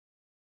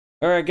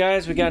Alright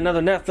guys, we got another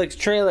Netflix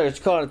trailer. It's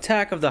called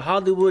Attack of the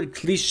Hollywood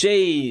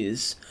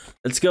Clichés.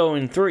 Let's go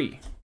in 3,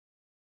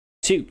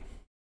 2.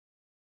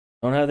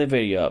 Don't have the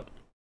video up.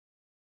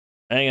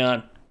 Hang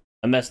on.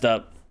 I messed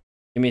up.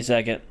 Give me a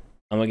second.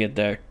 I'm gonna get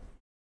there.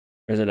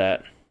 Where's it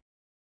at?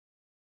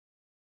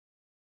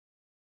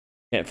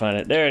 Can't find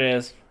it. There it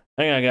is.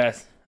 Hang on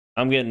guys.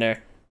 I'm getting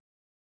there.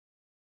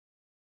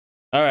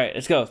 Alright,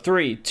 let's go.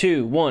 3,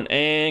 2, 1,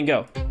 and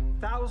go.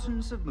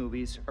 Thousands of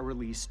movies are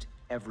released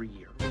every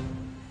year.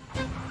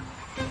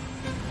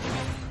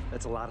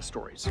 That's a lot of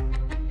stories.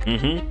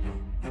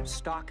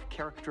 Stock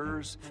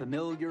characters,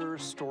 familiar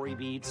story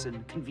beats,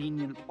 and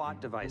convenient plot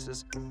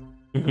devices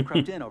have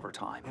crept in over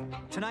time.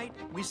 Tonight,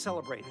 we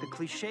celebrate the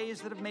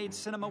cliches that have made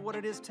cinema what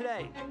it is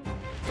today.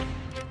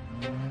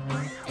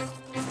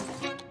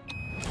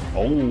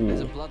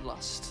 There's a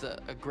bloodlust that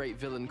a great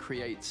villain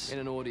creates in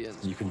an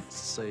audience. You can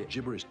say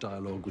gibberish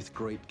dialogue with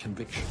great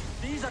conviction.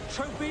 These are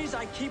trophies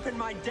I keep in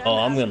my den. Oh,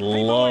 I'm gonna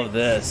love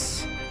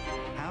this.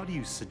 How do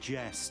you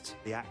suggest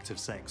the act of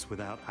sex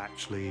without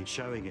actually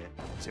showing it?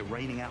 Is it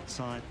raining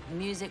outside?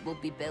 Music will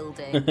be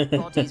building,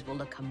 bodies will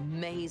look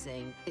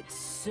amazing. It's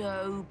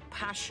so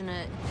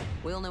passionate.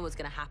 We all know what's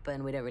gonna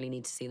happen. We don't really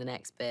need to see the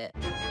next bit.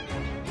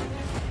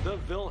 The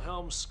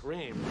Wilhelm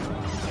scream.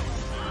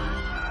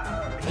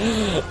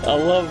 I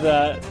love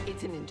that.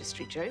 It's an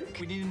industry joke.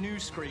 We need a new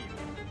scream.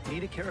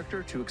 Need a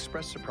character to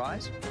express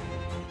surprise?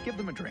 Give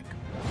them a drink.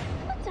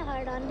 What's a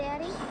hard-on,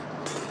 Daddy?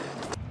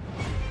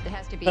 There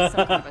has to be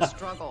some kind of a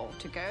struggle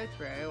to go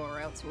through,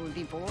 or else it would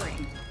be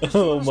boring.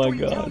 Oh my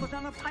god. There's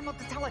not enough time left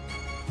to tell it.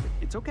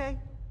 It's okay.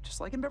 Just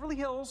like in Beverly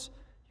Hills,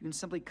 you can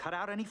simply cut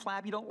out any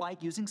flab you don't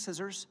like using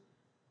scissors.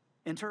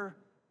 Enter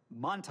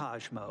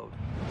montage mode.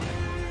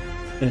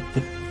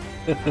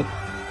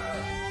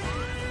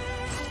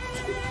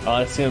 Oh,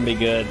 it's gonna be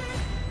good.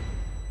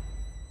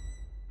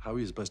 How are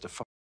you supposed to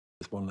fuck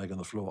with one leg on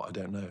the floor? I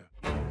don't know.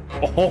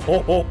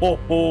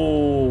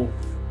 Oh,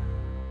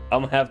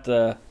 I'm gonna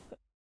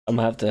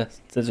have to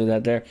censor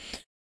that there.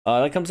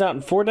 That comes out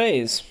in 4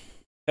 days.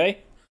 Okay.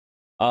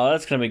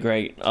 That's gonna be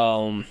great.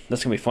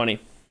 That's gonna be funny.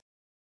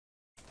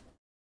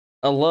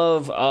 I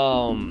love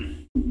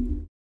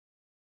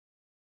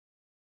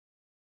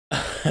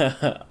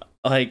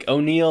like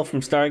O'Neill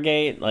from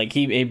Stargate. Like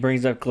he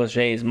brings up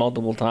cliches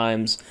multiple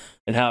times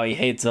and how he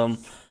hates them,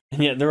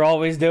 and yet they're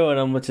always doing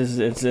them, which is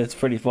it's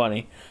pretty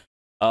funny.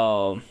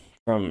 From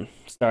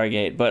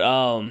Stargate, but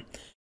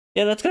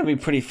yeah, that's gonna be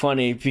pretty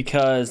funny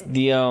because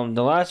the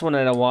last one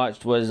that I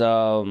watched was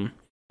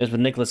with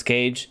Nicolas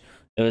Cage.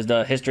 It was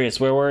the History of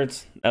Swear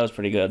Words. That was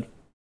pretty good.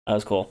 That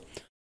was cool.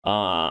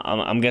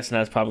 I'm guessing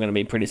that's probably gonna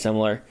be pretty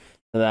similar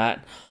to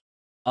that.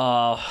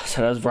 So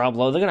that was Rob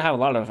Lowe. They're gonna have a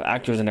lot of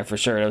actors in there for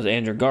sure. It was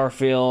Andrew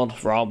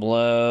Garfield, Rob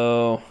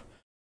Lowe.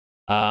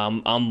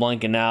 I'm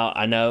blanking out.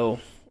 I know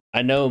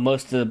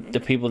most of the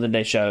people that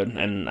they showed,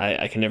 and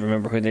I can never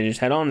remember who they just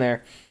had on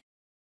there.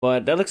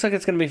 But that looks like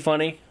it's gonna be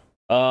funny.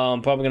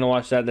 I'm probably gonna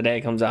watch that the day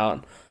it comes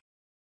out.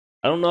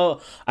 I don't know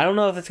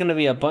if it's gonna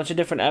be a bunch of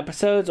different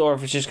episodes or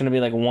if it's just gonna be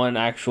like one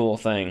actual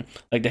thing.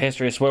 Like the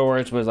History of Swear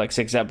Words was like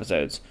 6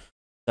 episodes,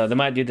 so they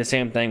might do the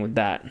same thing with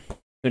that.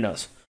 Who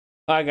knows?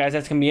 Alright guys,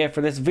 that's gonna be it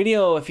for this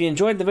video. If you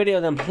enjoyed the video,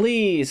 then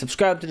please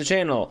subscribe to the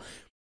channel.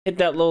 Hit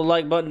that little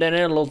like button down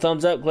there, a little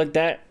thumbs up, click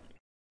that.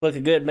 Click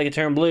it good, make it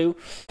turn blue.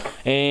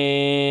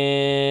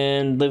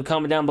 And leave a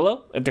comment down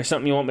below. If there's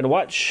something you want me to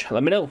watch,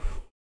 let me know.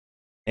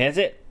 That's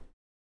it.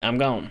 I'm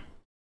gone.